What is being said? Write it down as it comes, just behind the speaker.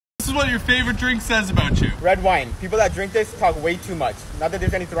This is what your favorite drink says about you. Red wine. People that drink this talk way too much. Not that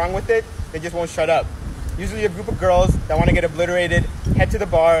there's anything wrong with it, they just won't shut up. Usually a group of girls that want to get obliterated, head to the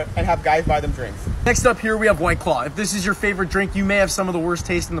bar and have guys buy them drinks. Next up here we have White Claw. If this is your favorite drink, you may have some of the worst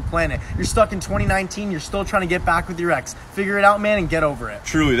taste on the planet. You're stuck in 2019, you're still trying to get back with your ex. Figure it out, man, and get over it.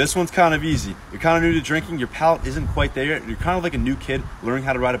 Truly, this one's kind of easy. You're kind of new to drinking, your palate isn't quite there yet. You're kind of like a new kid learning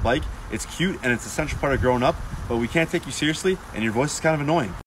how to ride a bike. It's cute and it's an essential part of growing up, but we can't take you seriously and your voice is kind of annoying.